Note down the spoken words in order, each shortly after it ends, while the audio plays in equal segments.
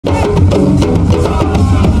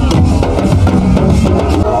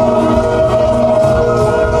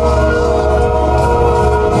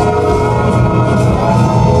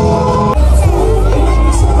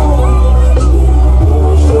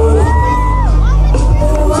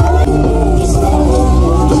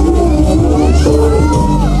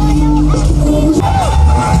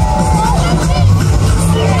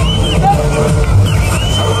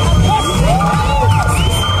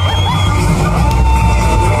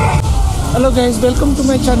Hello guys, welcome to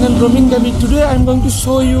my channel Roaming David. Today I am going to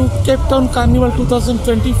show you Cape Town Carnival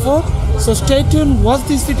 2024. So stay tuned, watch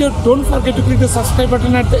this video. Don't forget to click the subscribe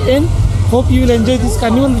button at the end. Hope you will enjoy this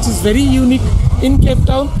carnival, which is very unique in Cape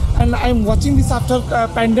Town, and I am watching this after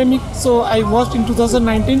pandemic. So I watched in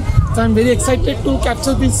 2019. So I am very excited to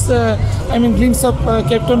capture this glimpse of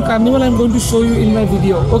Cape Town Carnival. I am going to show you in my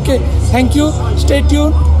video. Okay, thank you, stay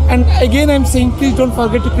tuned, and again I am saying please don't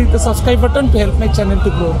forget to click the subscribe button to help my channel to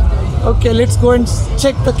grow. Okay, let's go and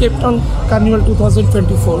check the Cape Town Carnival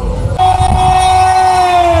 2024.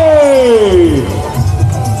 Hey!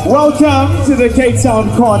 Welcome to the Cape Town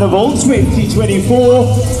Carnival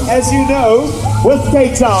 2024. As you know, with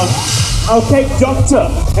Cape Town, our Cape Doctor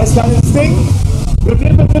has done his thing.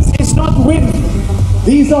 Remember, this is not wind.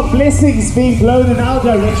 These are blessings being blown in our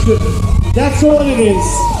direction. That's all it is.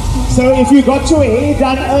 So if you got your hair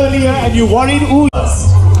done earlier and you're worried,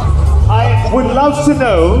 I would love to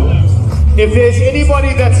know if there's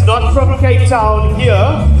anybody that's not from Cape Town here.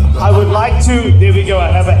 I would like to, there we go, I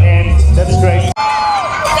have a hand, that's great. I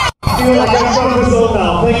feel like I'm from Brazil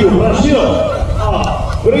now, thank you, Brazil.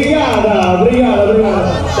 Obrigada.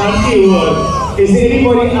 Thank you. Is there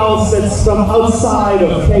anybody else that's from outside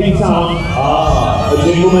of Cape Town? A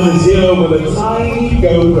gentleman is here with a tiny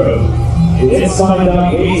GoPro. Let's find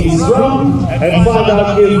out where he's from and find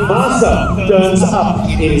out if Masa turns up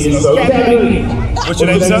in his vocabulary. What's your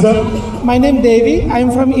name, sir? My name is Devi. I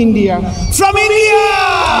am from India. From India!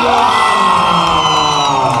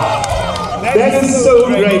 That is so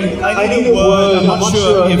great. I need a word. I'm not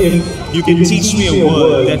sure if you can teach me a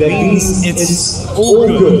word that means it's all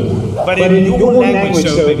good. But in your language,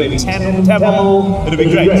 so maybe Tamil, it'll be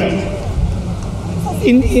great.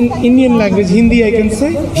 In Indian language, Hindi I can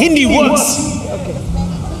say. Hindi works. Okay.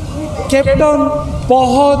 Cape Town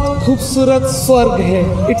बहुत खूबसूरत स्वर्ग है.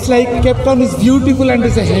 It's like Cape Town is beautiful and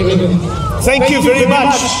is a heaven. Thank you very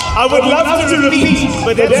much. I would love to repeat,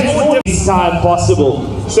 but that's more this time possible.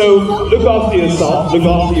 So look after yourself, look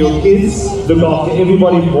after your kids, look after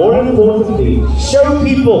everybody. More importantly, show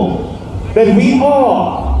people that we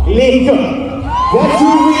are lekker. That's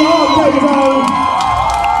who we are, Cape Town.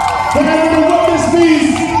 Can I get a witness,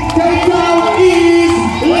 please? Cape Town is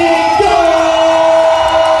lekker.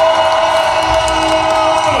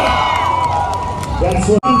 That's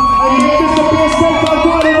what. And this is the best Cape Town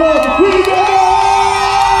Carnival. We go!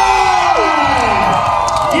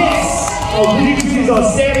 Yes, our DJs are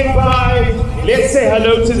standing by. Let's say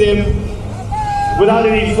hello to them. Without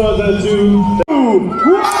any further ado, 2, 1,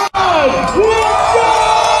 let's go!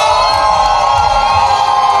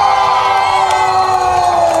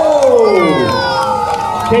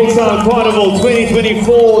 Cape Town Carnival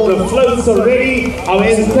 2024, the floats are ready, our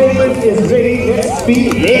entertainment is ready, let's be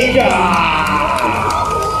lekker!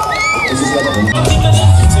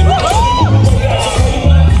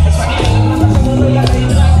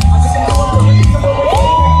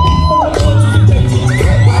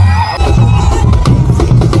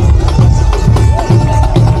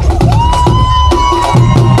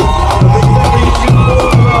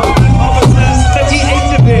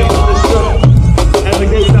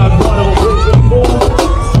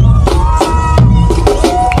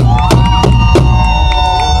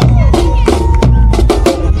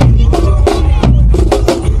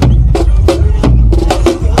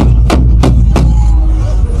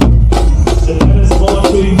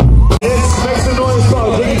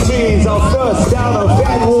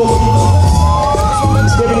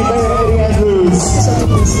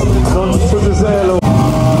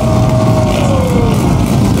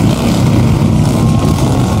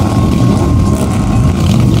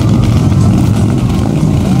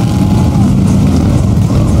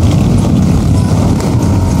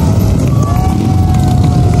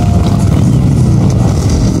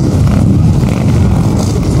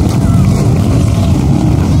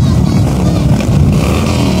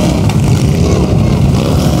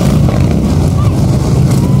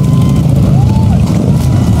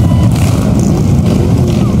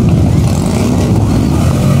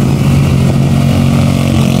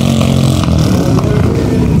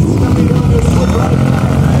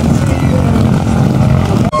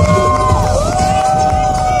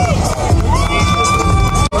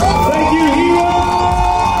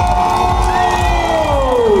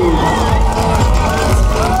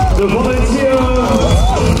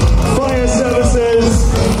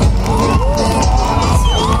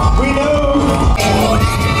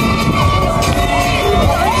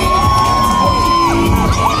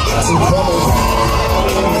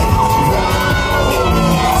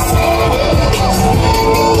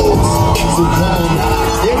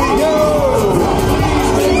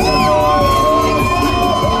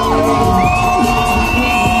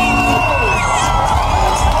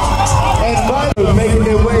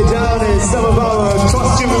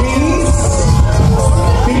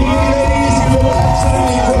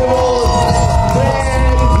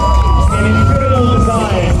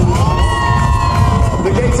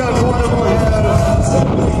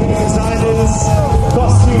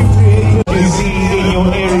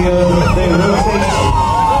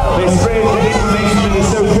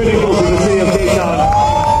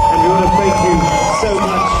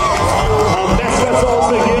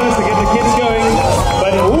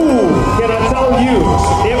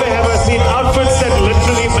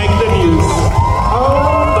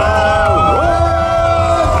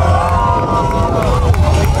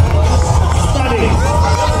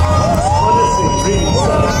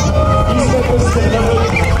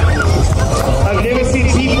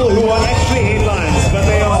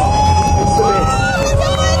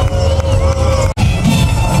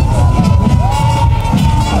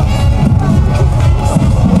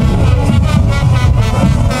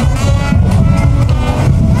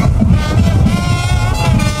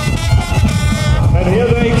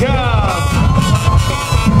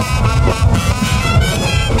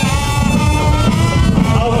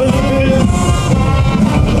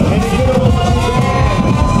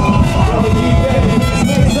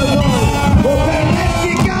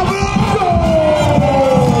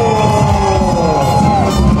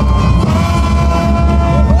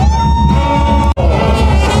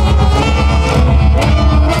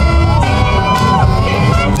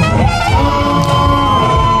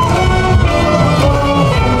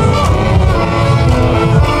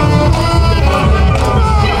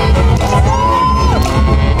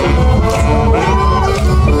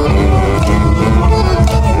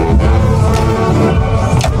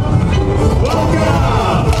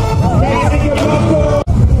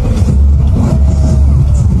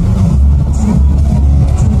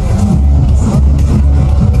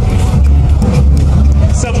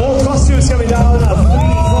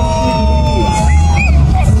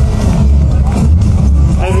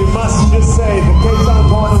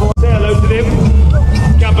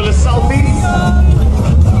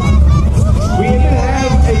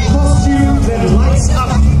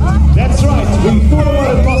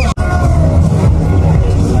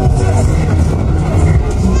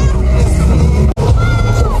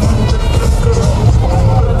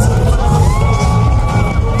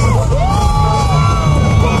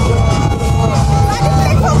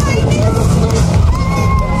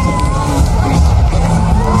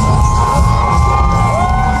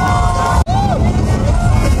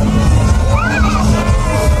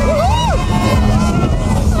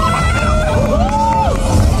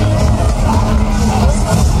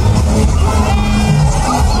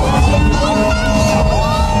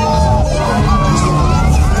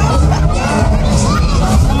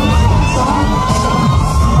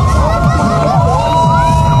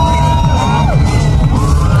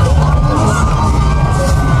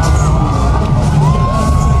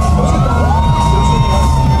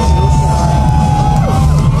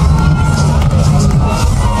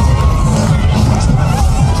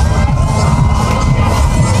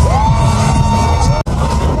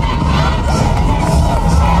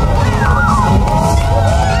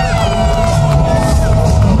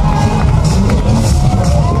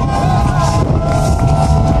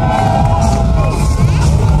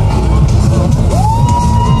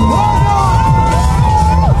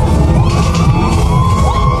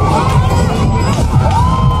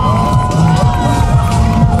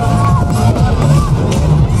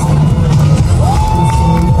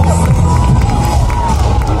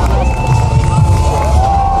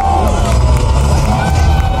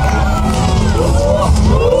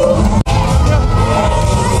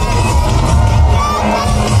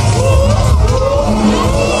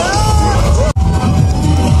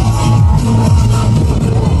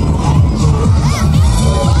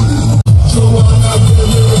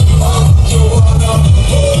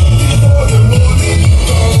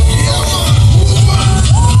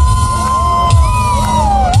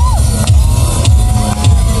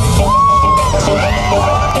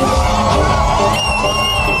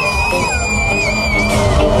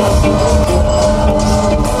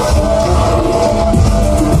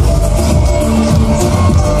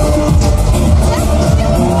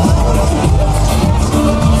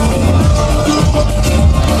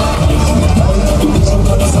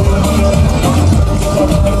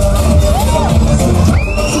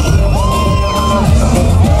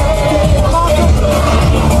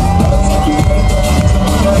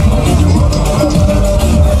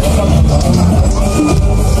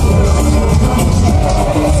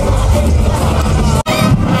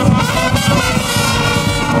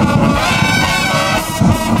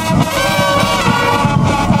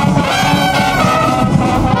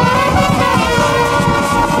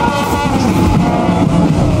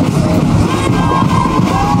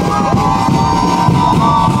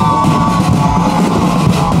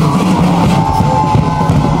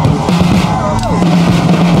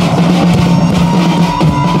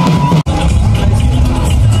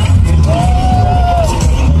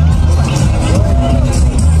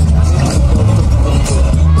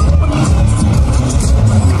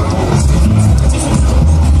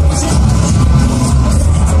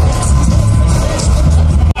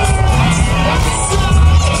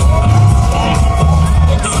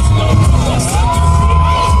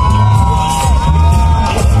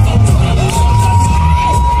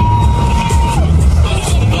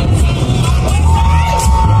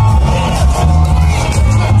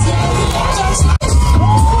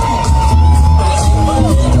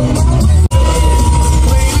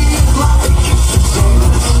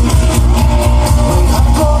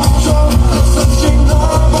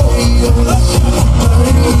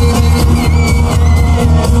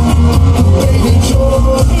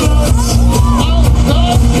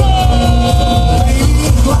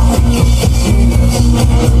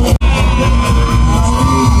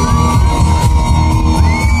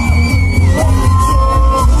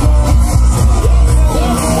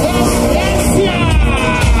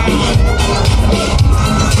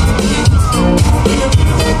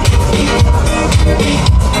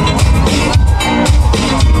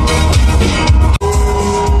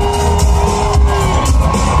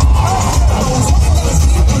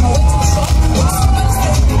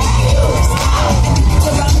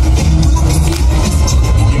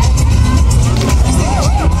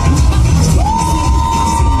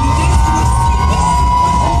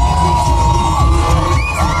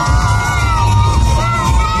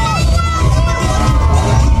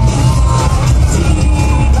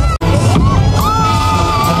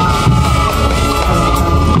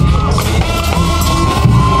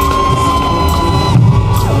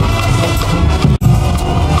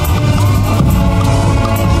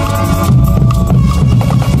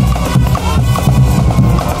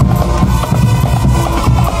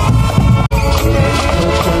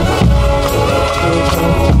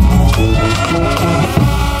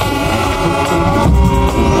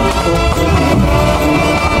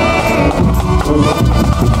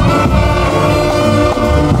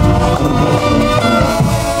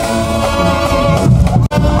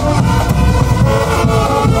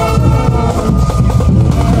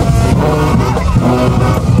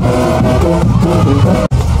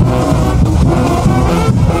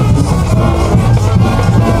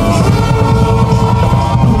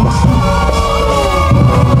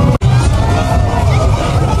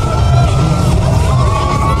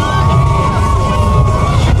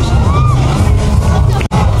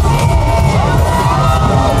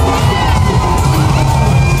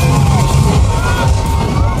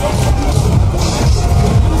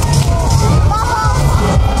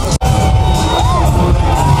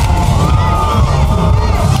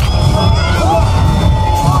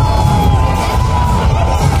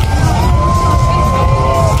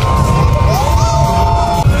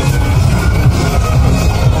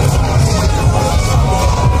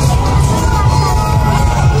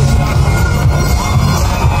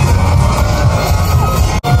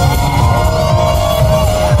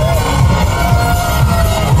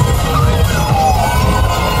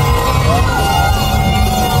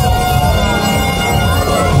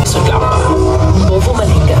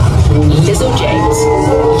 So James,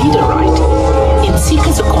 leader right. In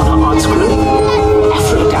Seekers of Corner Arts Group,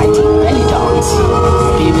 Aphrodite belly dance,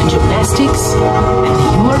 Baby gymnastics, and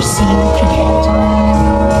the You Are Seen Brigade.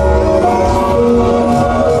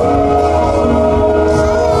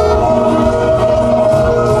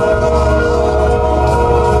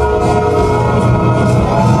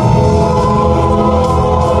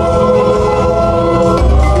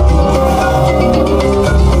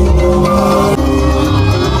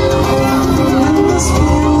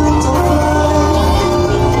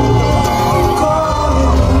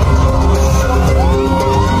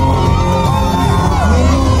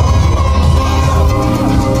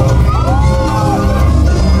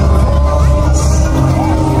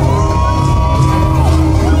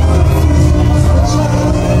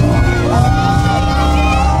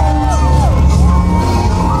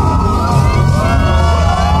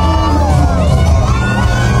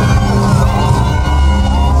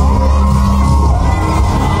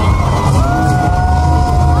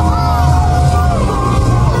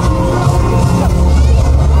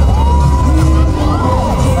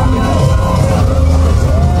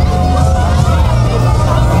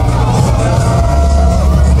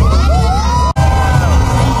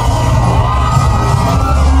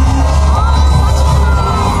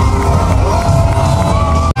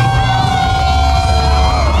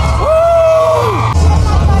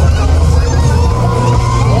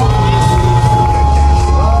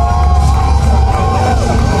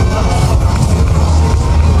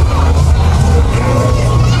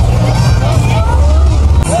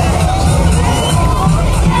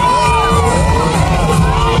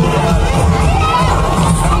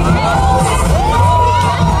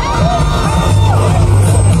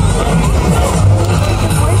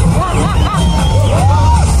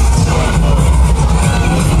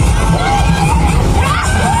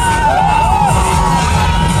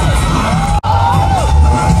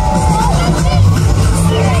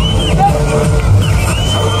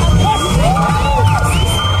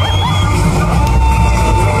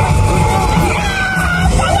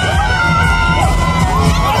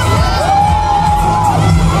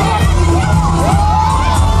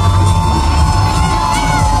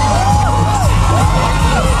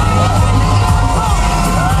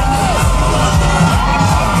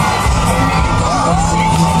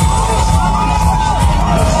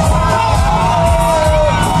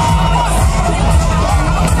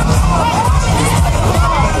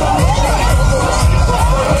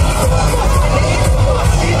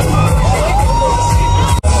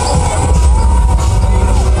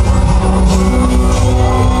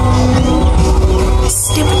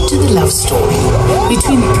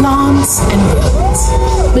 Between plants and birds,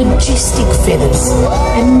 majestic feathers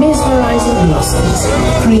and mesmerizing blossoms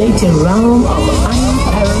create a realm of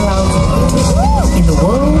unparalleled beauty in the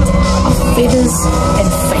world of feathers and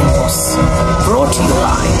fantos. Brought to you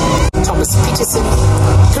by Thomas Peterson,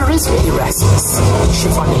 Charisma Erasmus,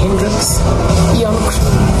 Chiffon Hendricks, Ian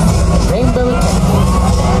Crew, Rainbow Academy,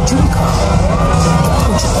 Junka, the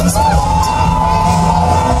Portuguese Island.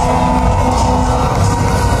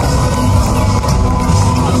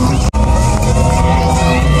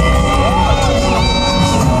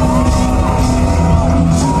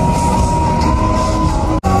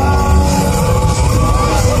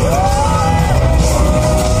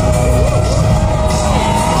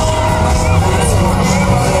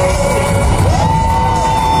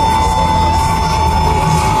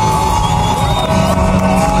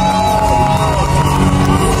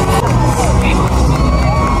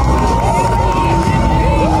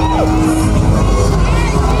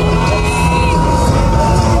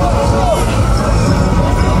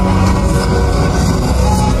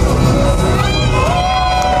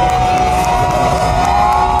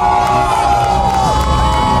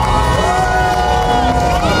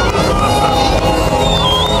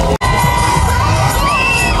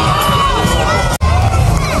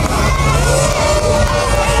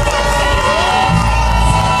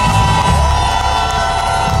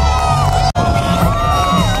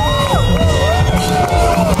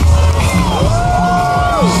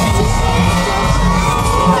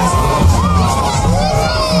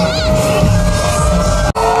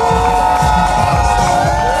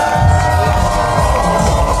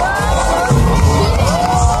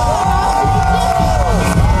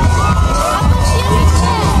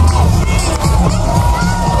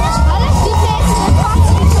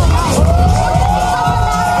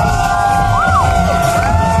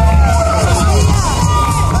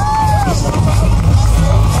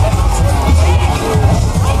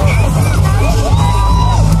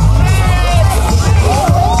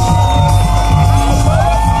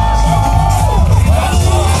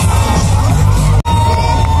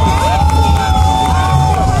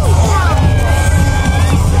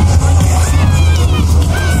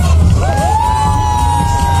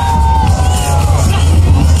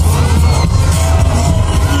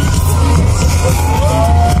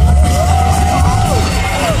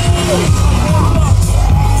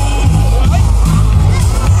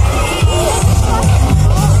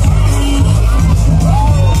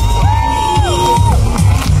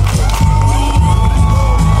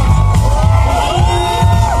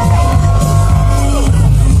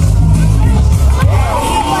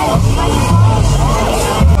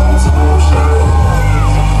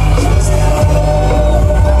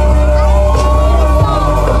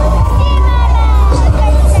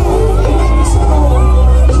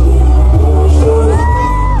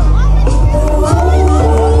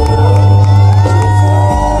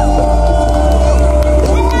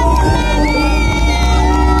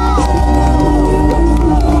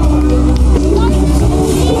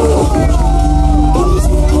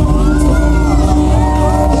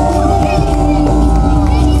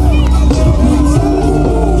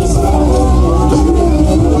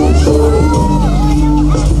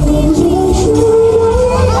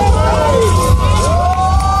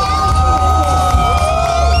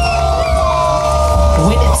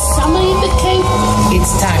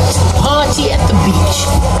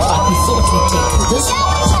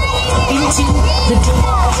 City, the Dream.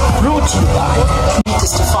 Brought to you by Mr.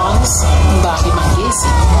 Stephans, Mbali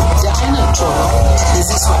Mangesi, Diana Toro,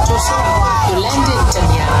 Lizzie Swatoso, Yolanda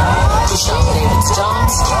Tanyana, Michelle David's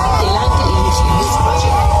Dance, Ilanga Iliki Youth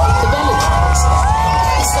Project, The Belladons,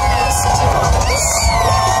 Isabella City Brothers.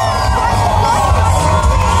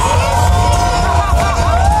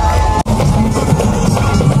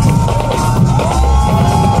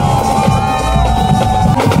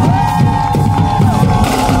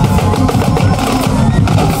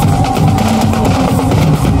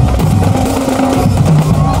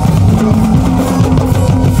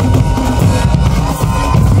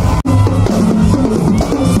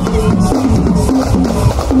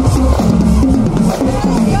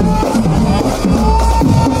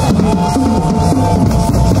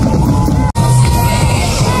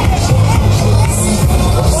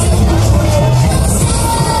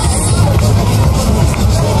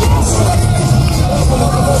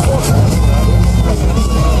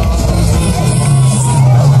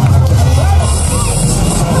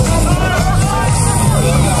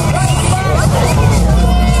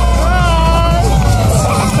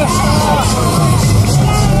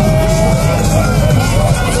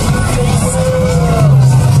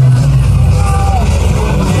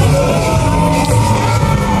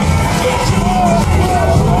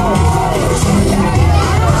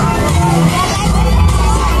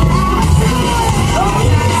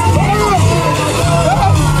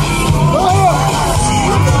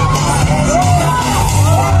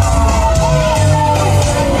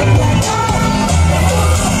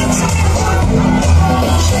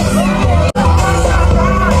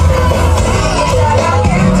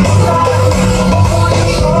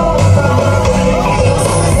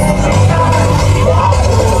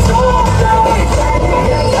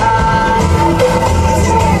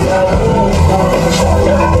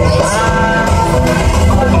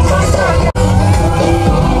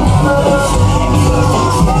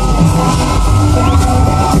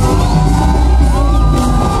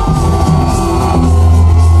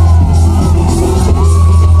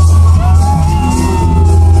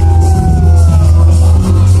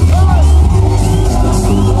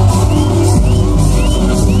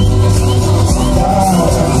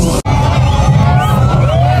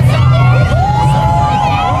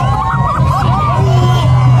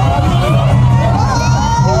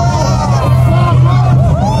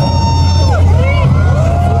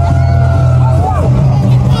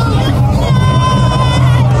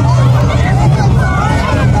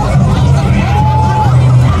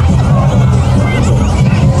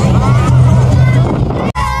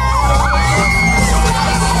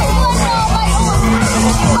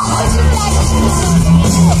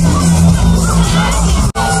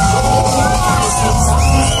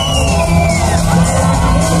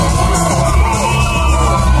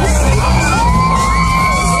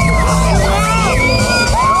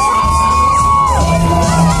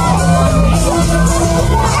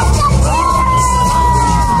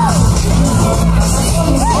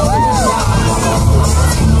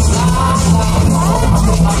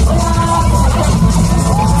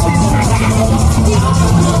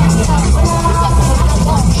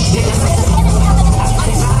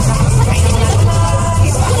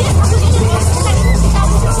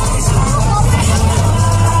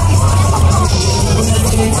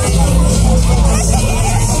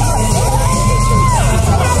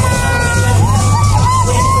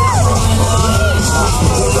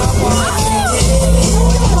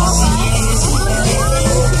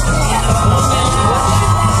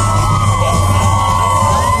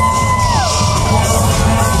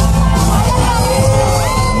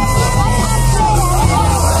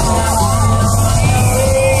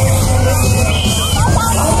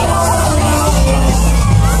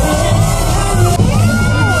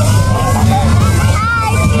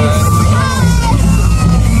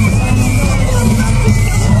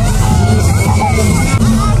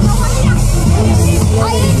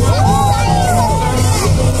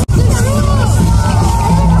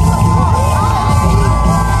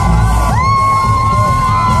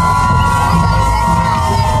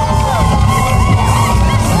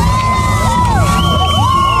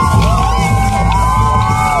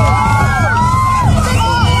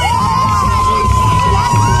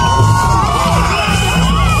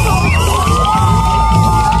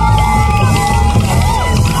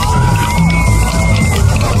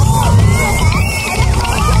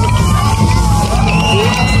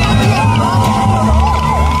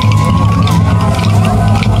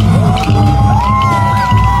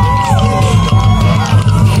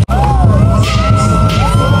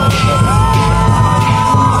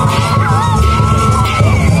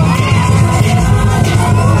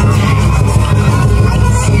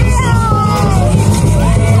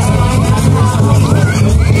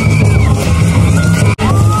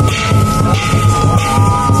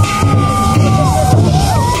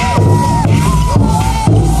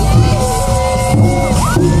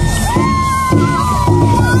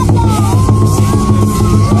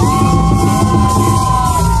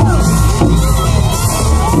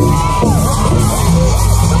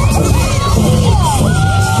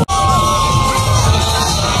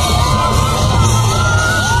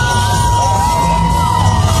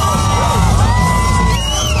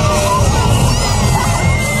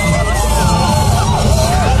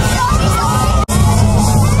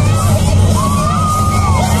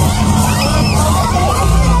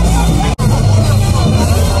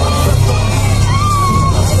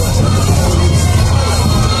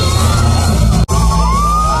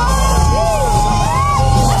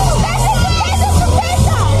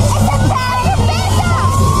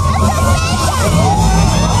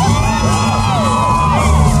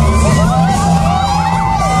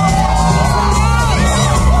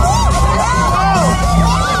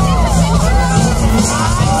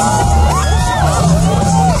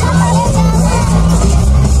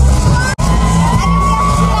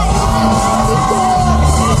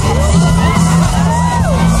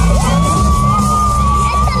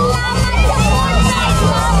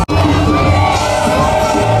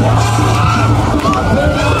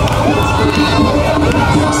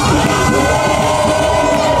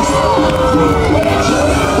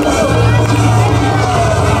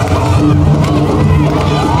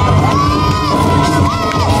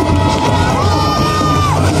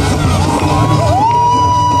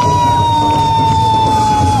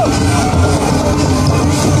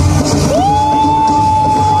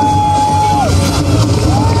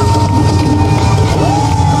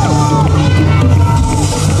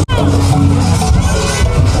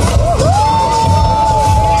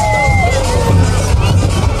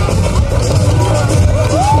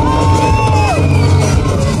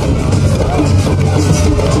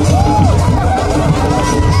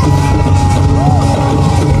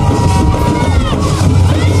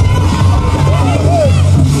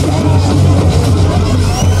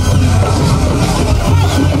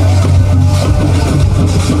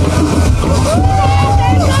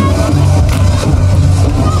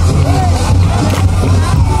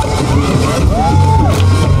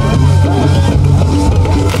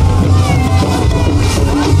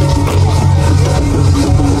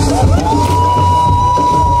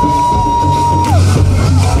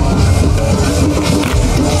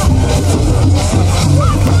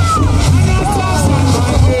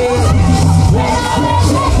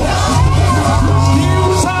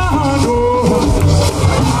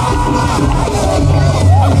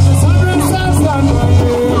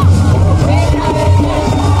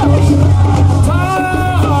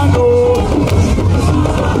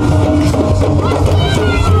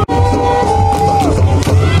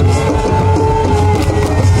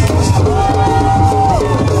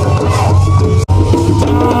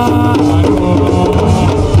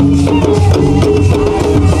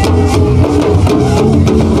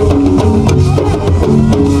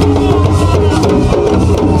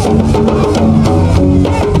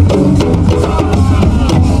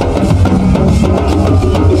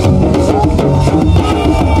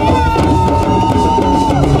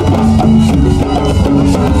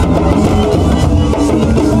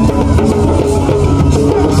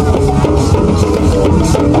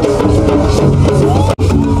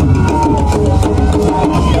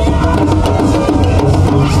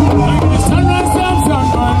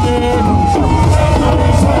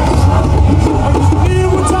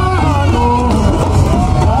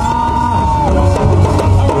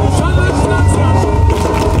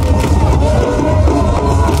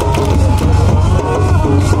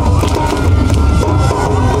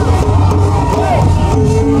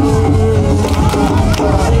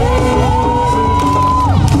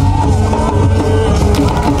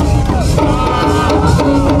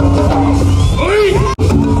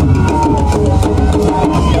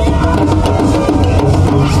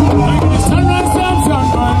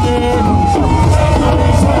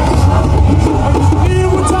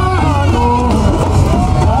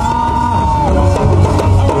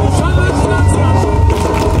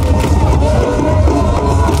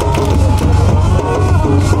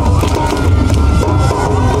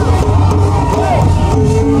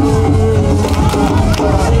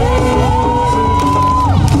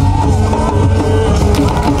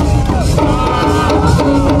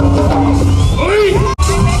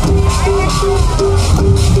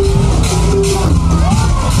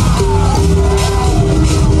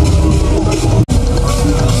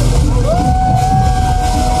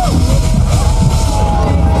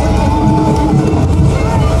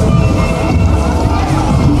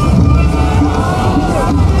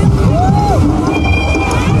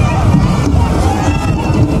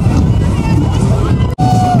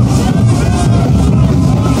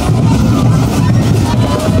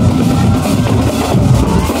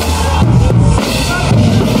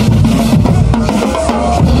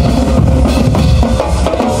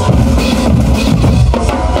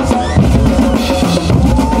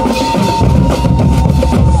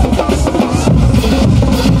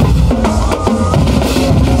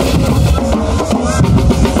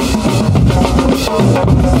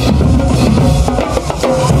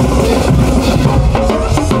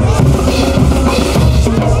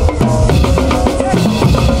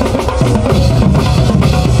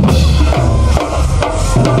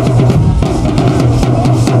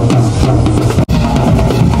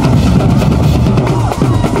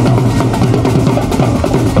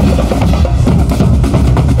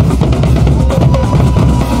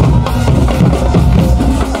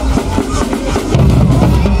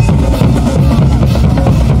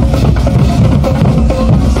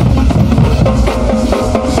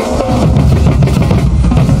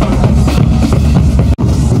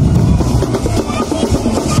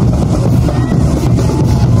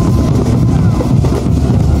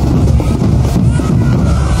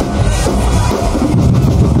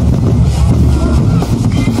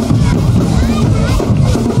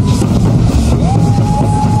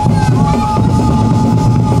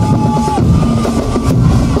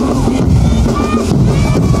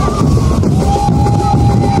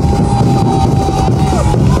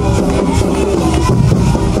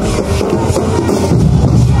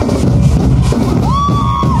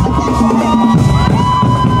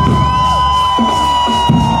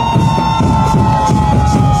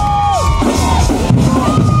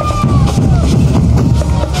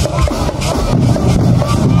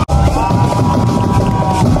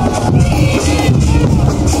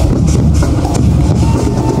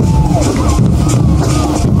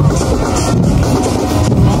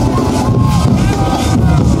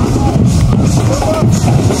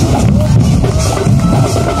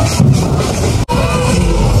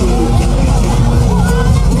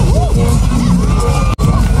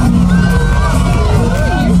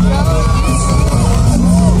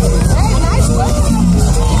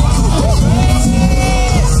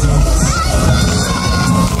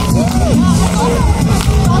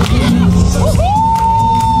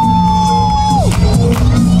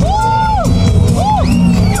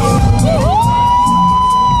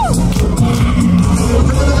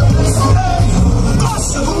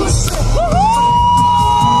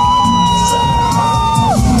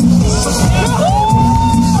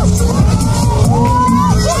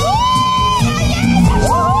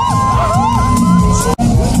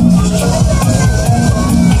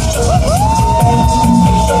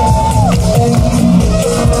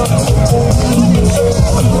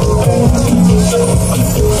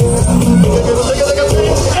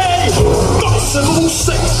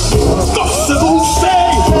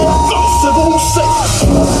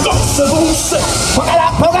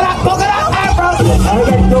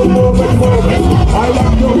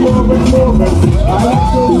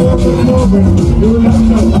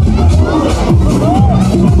 Golden